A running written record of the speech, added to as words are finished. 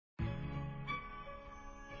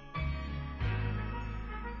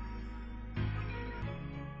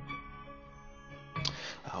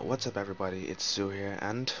What's up everybody, it's Zoo here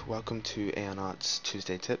and welcome to Aeon Arts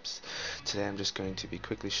Tuesday Tips. Today I'm just going to be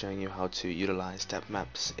quickly showing you how to utilize depth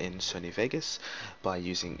maps in Sony Vegas by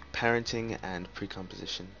using parenting and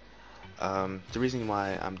pre-composition. The reason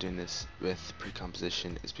why I'm doing this with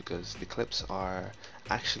pre-composition is because the clips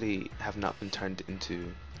have not been turned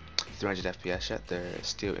into 300 FPS yet. They're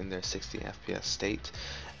still in their 60 FPS state,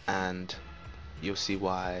 and you'll see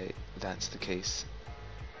why that's the case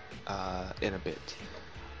in a bit.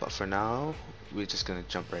 But for now, we're just gonna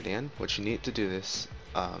jump right in. What you need to do this,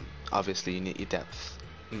 obviously you need your depth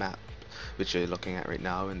map, which you're looking at right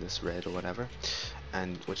now in this red or whatever.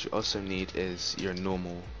 And what you also need is your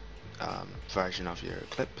normal version of your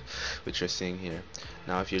clip, which you're seeing here.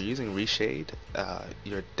 Now if you're using reshade,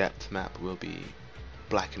 your depth map will be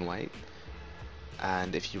black and white.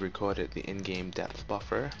 And if you recorded the in-game depth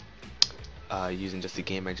buffer using just the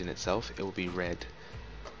game engine itself, it will be red.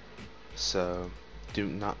 So do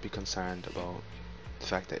not be concerned about the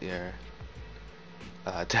fact that your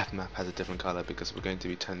depth map has a different color, because we're going to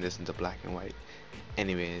be turning this into black and white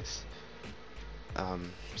anyways.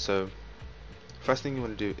 So first thing you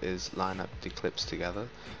want to do is line up the clips together.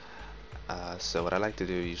 So what I like to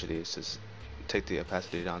do usually is just take the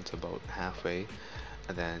opacity down to about halfway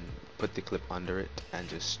and then put the clip under it and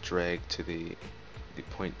just drag to the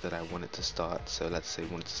point that I want it to start. So let's say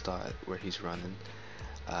we want it to start where he's running.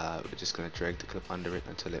 We're just going to drag the clip under it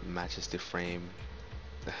until it matches the frame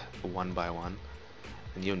one by one,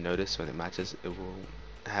 and you'll notice when it matches it won't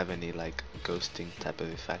have any like ghosting type of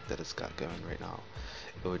effect that it's got going right now.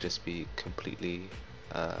 It will just be completely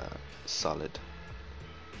solid.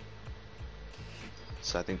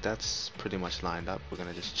 So I think that's pretty much lined up. We're going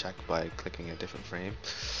to just check by clicking a different frame.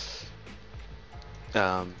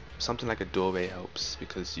 Something like a doorway helps,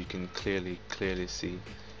 because you can clearly see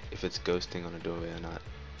if it's ghosting on a doorway or not.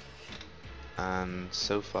 And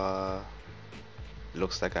so far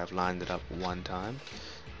looks like I've lined it up one time.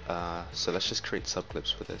 So let's just create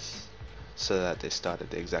subclips for this so that they start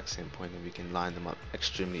at the exact same point and we can line them up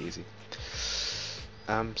extremely easy.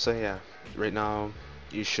 So yeah, right now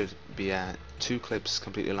you should be at 2 clips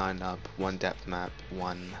completely lined up, 1 depth map,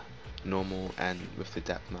 1 normal, and with the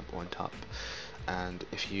depth map on top. And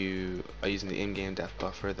if you are using the in-game depth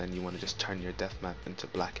buffer, then you want to just turn your depth map into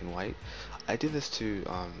black and white. I do this to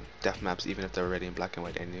depth maps even if they're already in black and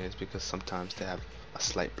white anyways, because sometimes they have a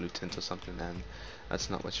slight blue tint or something, and that's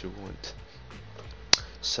not what you want.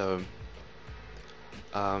 So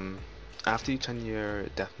after you turn your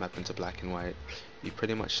depth map into black and white, you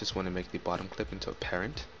pretty much just want to make the bottom clip into a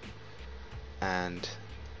parent, and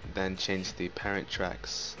then change the parent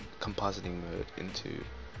track's compositing mode into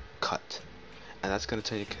cut. And that's going to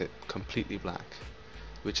turn your clip completely black,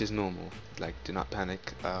 which is normal. Like, do not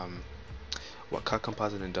panic. What cut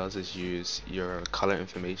compositing does is use your color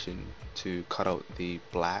information to cut out the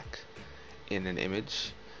black in an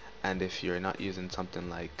image. And if you're not using something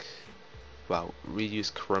like, well, we use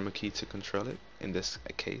chroma key to control it in this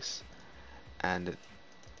case, and it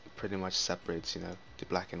pretty much separates, you know, the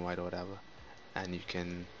black and white or whatever, and you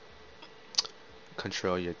can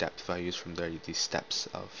control your depth values from there, these steps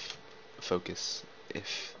of focus,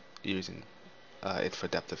 if you're using it for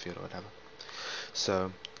depth of field or whatever.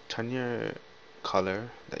 So turn your color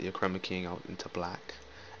that you're chroma keying out into black,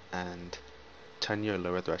 and turn your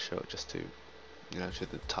lower threshold just to, you know, to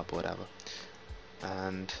the top or whatever.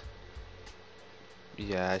 And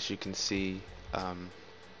yeah, as you can see,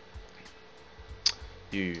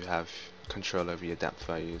 you have control over your depth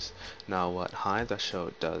values. Now what high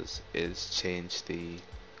threshold does is change the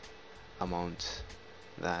amount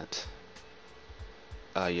that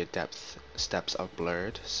your depth steps are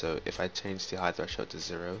blurred. So if I change the high threshold to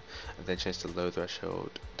 0 and then change the low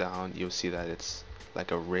threshold down, you'll see that it's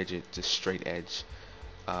like a rigid, just straight edge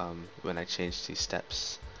when I change the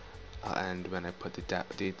steps, and when I put the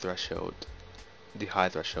high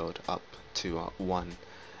threshold up to 1,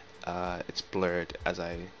 it's blurred as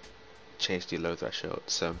I change the low threshold.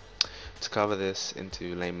 So to cover this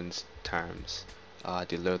into layman's terms,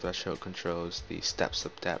 the low threshold controls the steps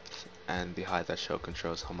of depth, and the high threshold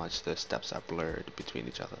controls how much the steps are blurred between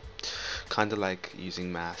each other. Kinda like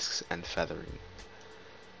using masks and feathering.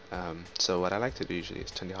 So what I like to do usually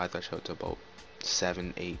is turn the high threshold to about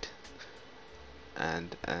 7, 8,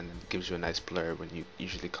 and it gives you a nice blur when you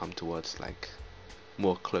usually come towards like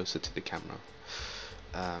more closer to the camera.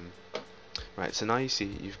 Right, so now you see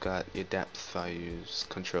you've got your depth values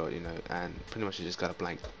controlled, you know, and pretty much you just got a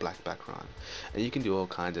blank black background, and you can do all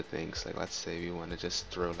kinds of things. Like, let's say we want to just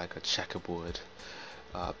throw like a checkerboard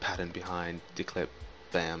pattern behind the clip,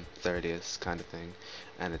 bam, there it is, kind of thing,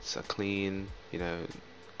 and it's a clean, you know,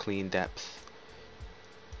 clean depth,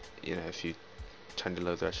 you know, if you turn the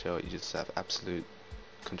low threshold, you just have absolute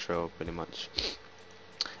control pretty much.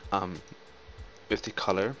 With the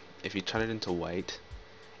color, if you turn it into white,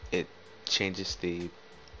 it changes the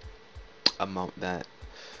amount that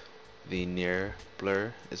the near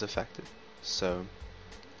blur is affected. So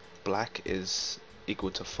black is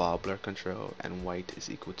equal to far blur control and white is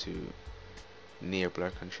equal to near blur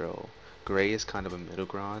control. Gray is kind of a middle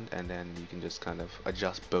ground, and then you can just kind of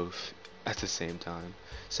adjust both at the same time.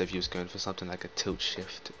 So if you was going for something like a tilt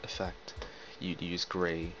shift effect, you'd use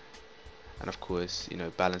gray, and of course, you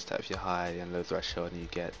know, balance that with your high and low threshold, and you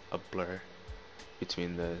get a blur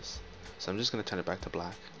between those. So I'm just going to turn it back to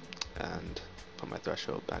black and put my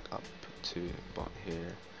threshold back up to about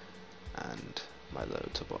here, and my low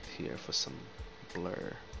to about here for some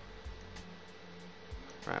blur.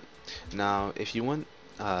 Right, now if you want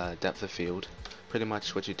depth of field, pretty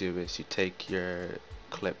much what you do is you take your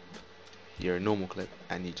clip, your normal clip,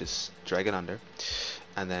 and you just drag it under,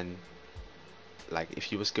 and then like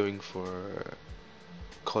if you was going for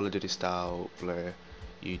Call of Duty style blur,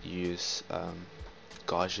 you'd use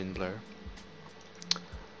Gaussian blur.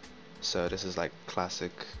 So this is like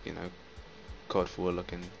classic, you know, code forward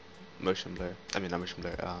looking motion blur. I mean not motion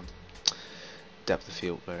blur, depth of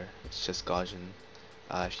field blur. It's just Gaussian.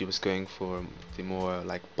 If you was going for the more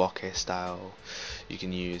like bokeh style, you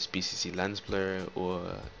can use BCC lens blur, or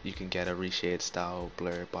you can get a reshade style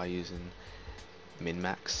blur by using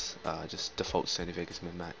min-max, just default Sony Vegas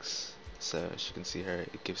min-max. So as you can see here,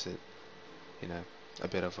 it gives it, you know, a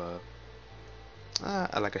bit of a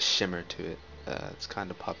like a shimmer to it. It's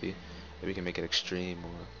kind of poppy. Maybe we can make it extreme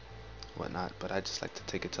or whatnot, but I just like to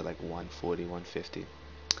take it to like 140, 150.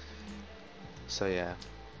 So yeah,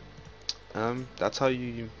 that's how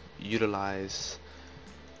you utilize,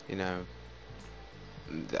 you know,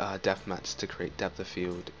 depth maps to create depth of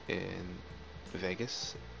field in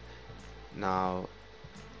Vegas. Now,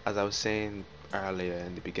 as I was saying earlier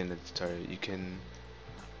in the beginning of the tutorial, you can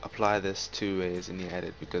apply this two ways in the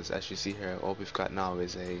edit, because as you see here, all we've got now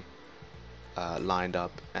is a lined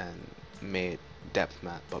up and made depth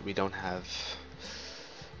map, but we don't have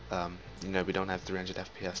you know, we don't have 300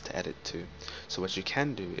 FPS to edit to. So what you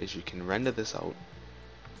can do is you can render this out,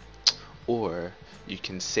 or you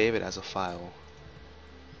can save it as a file,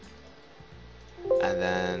 and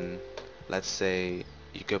then let's say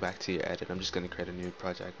you go back to your edit. I'm just going to create a new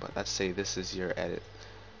project, but let's say this is your edit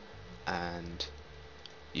and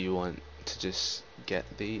you want to just get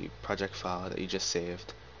the project file that you just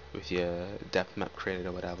saved with your depth map created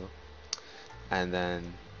or whatever, and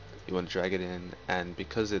then you want to drag it in, and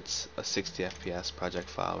because it's a 60 FPS project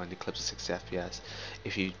file and the clip's a 60 FPS,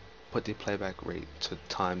 if you put the playback rate to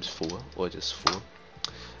 ×4 or just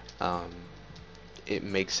 4, it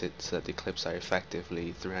makes it so that the clips are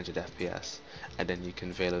effectively 300 FPS, and then you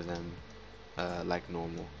can velo them like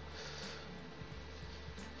normal.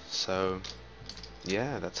 So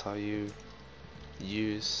yeah, that's how you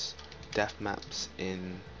use depth maps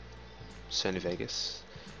in Sony Vegas.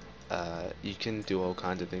 You can do all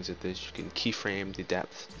kinds of things with this. You can keyframe the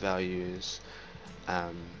depth values.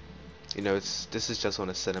 You know, this is just on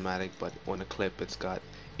a cinematic, but on a clip it's got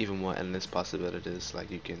even more endless possibilities. Like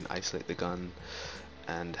you can isolate the gun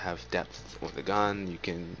and have depth on the gun. You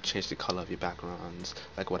can change the color of your backgrounds,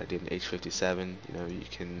 like what I did in H57. You know, you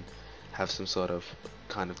can have some sort of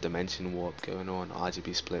kind of dimension warp going on,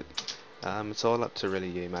 RGB split. It's all up to really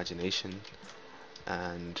your imagination,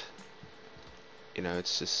 and you know,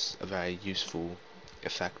 it's just a very useful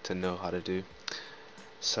effect to know how to do.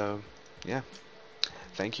 So yeah,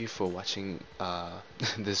 thank you for watching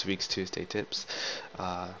this week's Tuesday tips.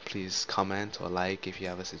 Please comment or like if you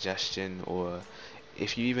have a suggestion, or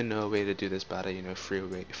if you even know a way to do this better, you know,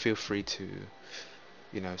 feel free to,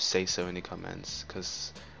 you know, say so in the comments,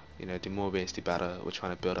 because you know, the more ways the better. We're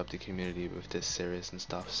trying to build up the community with this series and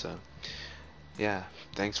stuff. So yeah,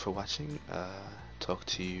 thanks for watching. Talk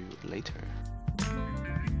to you later.